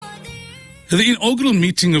The inaugural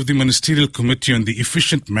meeting of the Ministerial Committee on the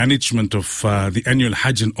Efficient Management of the Annual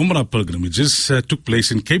Hajj and Umrah pilgrimages took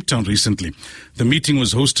place in Cape Town recently. The meeting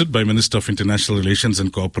was hosted by Minister of International Relations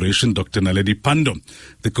and Cooperation, Dr. Naledi Pandor.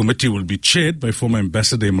 The committee will be chaired by former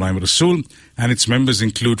Ambassador Imran Rasool, and its members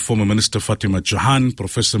include former Minister Fatima Johan,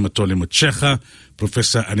 Professor Matole Motshekga,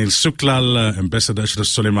 Professor Anil Suklal, Ambassador Ashraf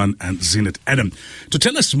Suleiman, and Zinat Adam. To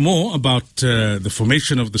tell us more about the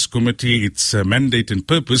formation of this committee, its mandate and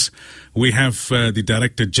purpose, we have the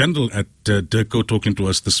Director General at DIRCO talking to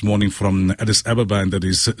us this morning from Addis Ababa, and that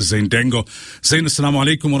is Zain Dengo. Zain, assalamu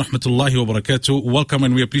alaikum wa rahmatullahi wa barakatuh. Welcome,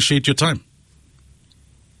 and we appreciate your time.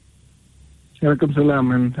 Welcome,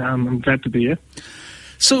 salam, and I'm glad to be here.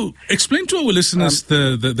 So, explain to our listeners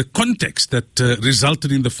the context that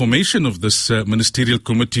resulted in the formation of this ministerial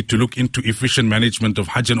committee to look into efficient management of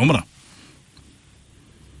Hajj and Umrah.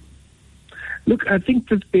 Look, I think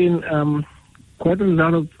there's been quite a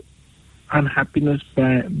lot of unhappiness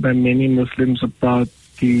by many Muslims about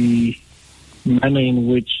the manner in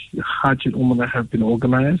which Hajj and Umrah have been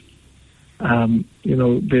organized.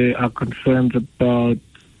 There are concerns about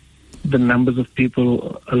the numbers of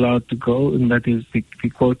people allowed to go, and that is the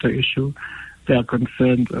quota issue. There are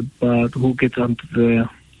concerns about who gets onto the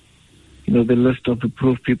list of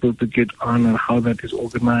approved people to get on and how that is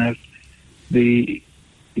organized. There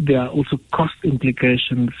are also cost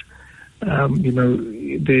implications. There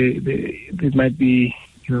might be,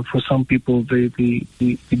 for some people, the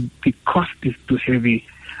cost is too heavy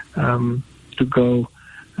to go.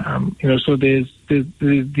 So these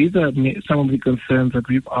are some of the concerns that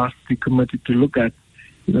we've asked the committee to look at.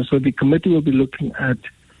 So the committee will be looking at,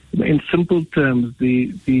 in simple terms,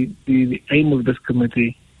 the aim of this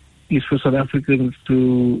committee is for South Africans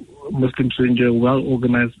Muslims to enjoy a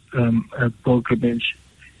well-organized pilgrimage,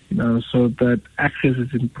 so that access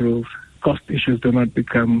is improved, cost issues do not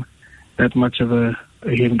become that much of a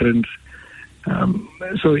hindrance.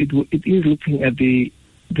 So it is looking at the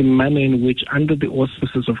manner in which, under the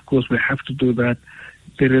auspices, of course, we have to do that,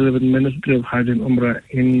 the relevant Ministry of Hajj and Umrah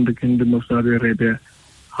in the Kingdom of Saudi Arabia,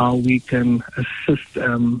 how we can assist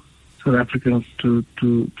South Africans to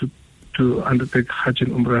undertake Hajj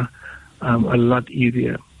and Umrah a lot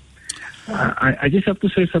easier. I just have to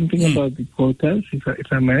say something about the quotas,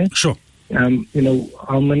 if I may. Sure.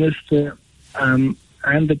 Our minister and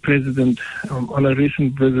the president on a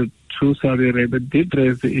recent visit to Saudi Arabia did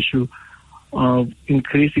raise the issue of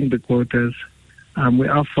increasing the quotas. We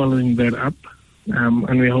are following that up,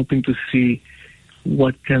 and we're hoping to see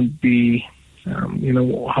what can be,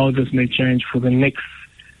 how this may change for the next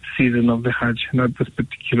season of the Hajj, not this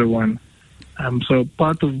particular one. So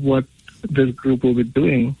part of what this group will be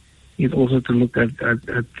doing is also to look at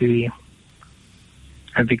the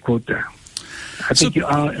quota. I think you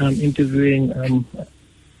are interviewing.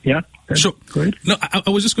 Yeah. Sure. No, I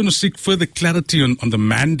was just going to seek further clarity on the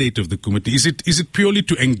mandate of the committee. Is it purely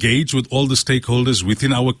to engage with all the stakeholders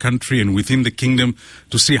within our country and within the kingdom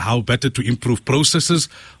to see how better to improve processes,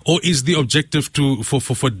 or is the objective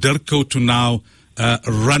for DIRCO to now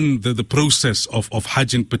run the process of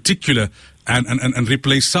Hajj in particular and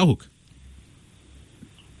replace SAHUK?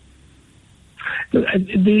 So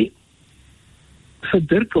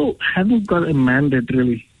DIRCO hasn't got a mandate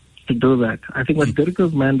really to do that. I think what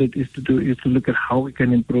DIRCO's mandate is to do is to look at how we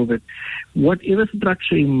can improve it. Whatever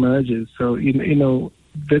structure emerges, so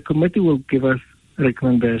the committee will give us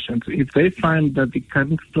recommendations. If they find that the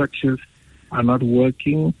current structures are not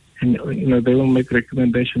working, and they will make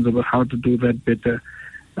recommendations about how to do that better.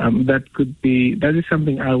 That is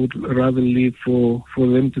something I would rather leave for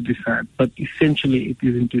them to decide. But essentially, it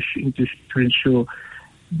is to ensure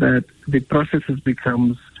that the processes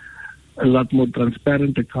becomes a lot more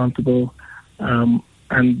transparent, accountable,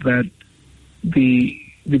 and that the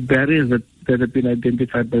barriers that have been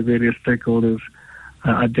identified by various stakeholders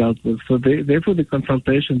are dealt with. So therefore, the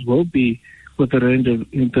consultations will be with a range of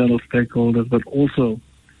internal stakeholders, but also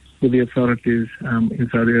with the authorities in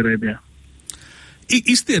Saudi Arabia.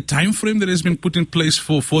 Is there a time frame that has been put in place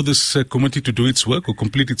for this committee to do its work or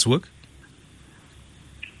complete its work?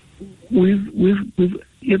 We've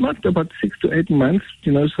earmarked about 6 to 8 months,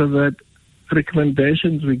 so that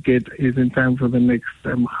recommendations we get is in time for the next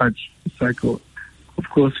Hajj cycle. Of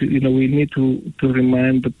course, we need to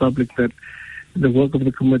remind the public that the work of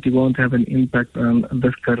the committee won't have an impact on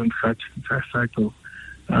this current Hajj cycle.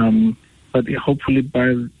 But hopefully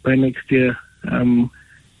by next year,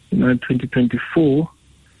 2024,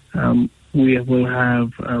 we will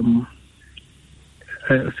have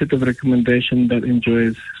a set of recommendations that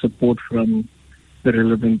enjoys support from the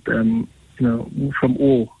relevant, from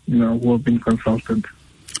all, who have been consulted.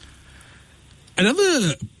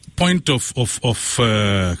 Another point of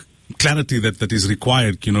clarity that is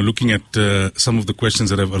required, looking at some of the questions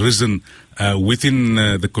that have arisen within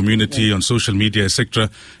the community on social media, etc.,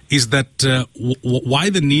 is that why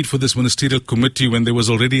the need for this ministerial committee when there was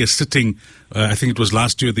already a sitting, I think it was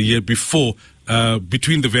last year or the year before,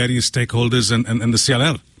 between the various stakeholders and the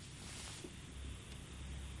CRL?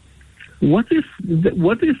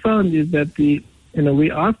 What we found is that we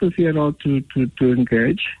asked the CRL to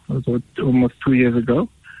engage. It was almost 2 years ago.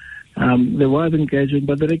 There was engagement,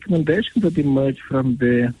 but the recommendations that emerged from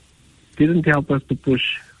there didn't help us to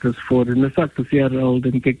push this forward. In fact, the CRL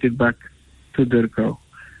then kicked it back to DIRCO.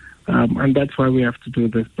 And that's why we have to do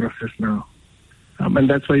this process now. And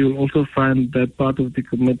that's why you'll also find that part of the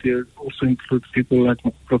committee also includes people like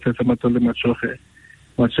Professor Matole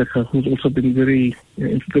Mashekga, who's also been very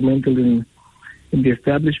instrumental in the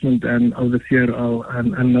establishment and of the CRL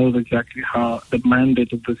and knows exactly how the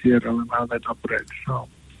mandate of the CRL and how that operates. So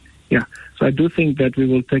I do think that we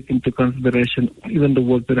will take into consideration even the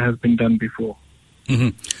work that has been done before. Mm-hmm.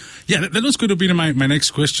 Yeah, that was going to be my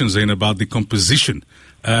next question, Zain, about the composition.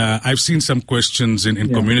 I've seen some questions in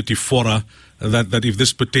community fora that if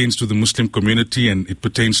this pertains to the Muslim community and it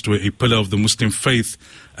pertains to a pillar of the Muslim faith,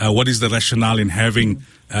 what is the rationale in having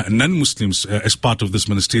non-Muslims as part of this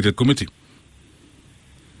ministerial committee?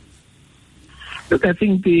 Look, I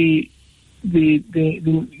think the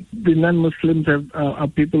non-Muslims are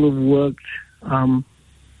people who've worked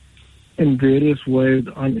in various ways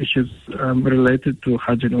on issues related to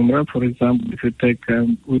Hajj and Umrah. For example, if you take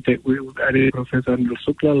we added Professor Anil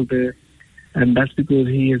Suklal there, and that's because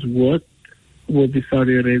he has worked with the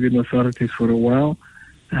Saudi Arabian authorities for a while,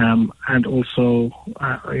 and also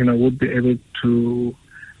would be able to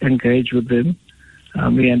engage with them.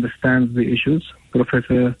 He understands the issues.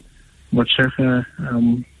 Professor Mashekga,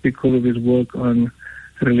 because of his work on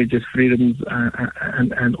religious freedoms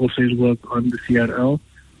and also his work on the CRL,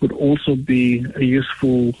 would also be a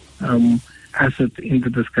useful asset in the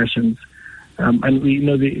discussions. And we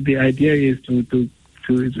the idea is to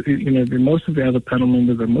most of the other panel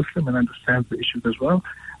members are Muslim and understand the issues as well,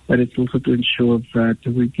 but it's also to ensure that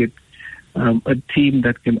we get a team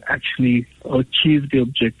that can actually achieve the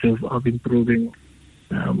objective of improving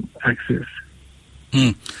access.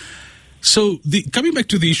 Mm. So, coming back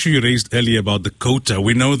to the issue you raised earlier about the quota,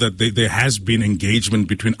 we know that there has been engagement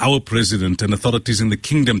between our president and authorities in the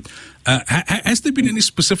kingdom. Has there been any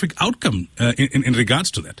specific outcome in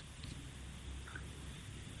regards to that?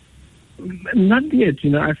 Not yet.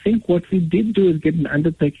 I think what we did do is get an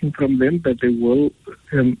undertaking from them that they will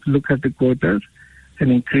look at the quotas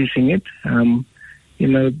and increasing it.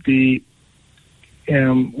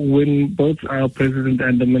 When both our president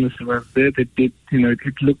and the minister was there, they did.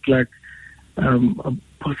 It looked like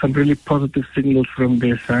some really positive signals from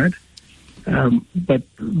their side, but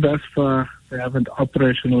thus far they haven't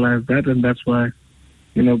operationalized that, and that's why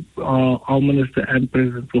our minister and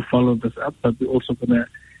president will follow this up. But we're also going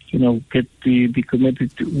to get the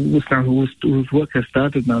committee whose work has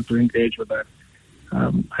started now to engage with that.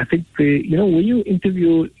 I think when you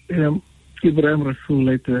interview Ibrahim Rasool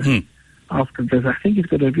later after this, I think he's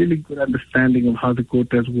got a really good understanding of how the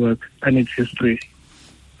quotas work and its history.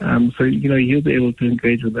 So he'll be able to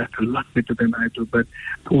engage with that a lot better than I do. But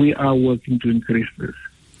we are working to increase this.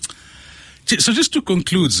 So just to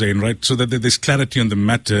conclude, Zain, right, so that there's clarity on the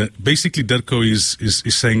matter, basically DIRCO is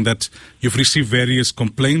saying that you've received various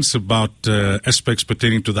complaints about aspects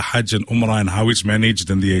pertaining to the Hajj and Umrah and how it's managed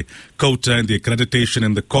and the quota and the accreditation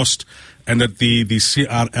and the cost, and that the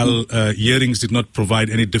CRL hearings did not provide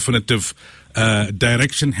any definitive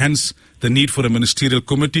direction, hence the need for a ministerial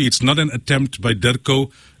committee. It's not an attempt by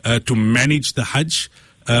DIRCO to manage the Hajj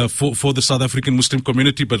for the South African Muslim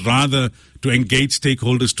community, but rather to engage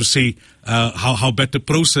stakeholders to see how better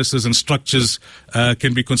processes and structures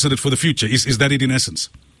can be considered for the future. Is that it in essence?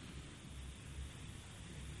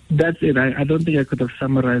 That's it. I don't think I could have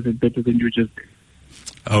summarized it better than you just did.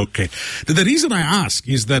 Okay. The reason I ask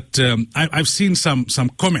is that I've seen some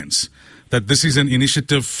comments that this is an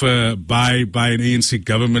initiative by an ANC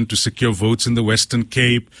government to secure votes in the Western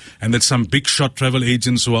Cape, and that some big shot travel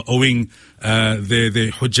agents who are owing their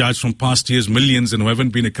Hujjaj from past years millions and who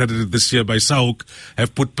haven't been accredited this year by SAUK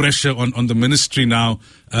have put pressure on the ministry now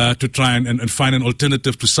to try and find an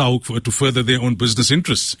alternative to SAUK to further their own business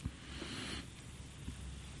interests.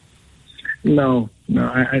 No,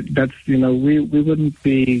 that's we wouldn't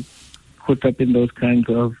be caught up in those kinds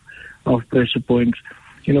of pressure points.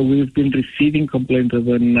 We've been receiving complaints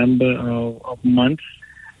over a number of months,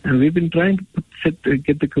 and we've been trying to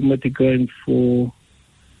get the committee going for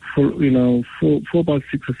about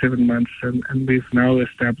 6 or 7 months, and we've now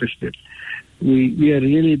established it. we are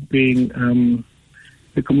really being,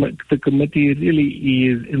 the committee really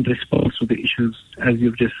is in response to the issues as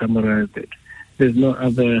you've just summarized it. There's no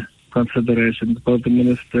other considerations. Both the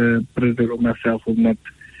Minister, President, or myself will not,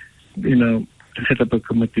 set up a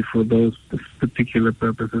committee for those particular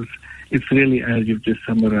purposes. It's really as you've just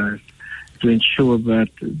summarized, to ensure that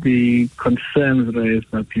the concerns raised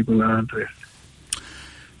by people are addressed.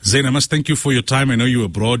 Zain, I must thank you for your time. I know you're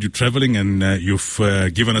abroad, you're traveling, and you've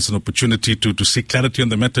given us an opportunity to seek clarity on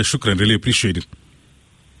the matter. Shukran, really appreciate it.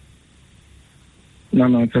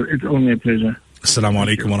 No, it's only a pleasure. Assalamu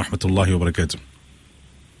alaikum wa rahmatullahi wa barakatuh.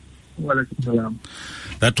 Wa alaikum salam.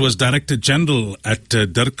 That was Director General at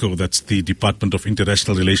DIRCO, that's the Department of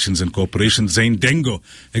International Relations and Cooperation, Zain Dengo,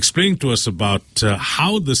 explaining to us about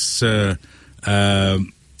how this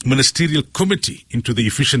ministerial committee into the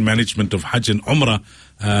efficient management of Hajj and Umrah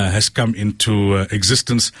has come into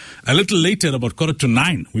existence. A little later, about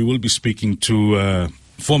 9:15, we will be speaking to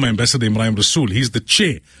former Ambassador Imran Rasool. He's the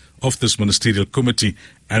chair of this ministerial committee,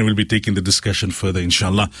 and we'll be taking the discussion further, inshallah.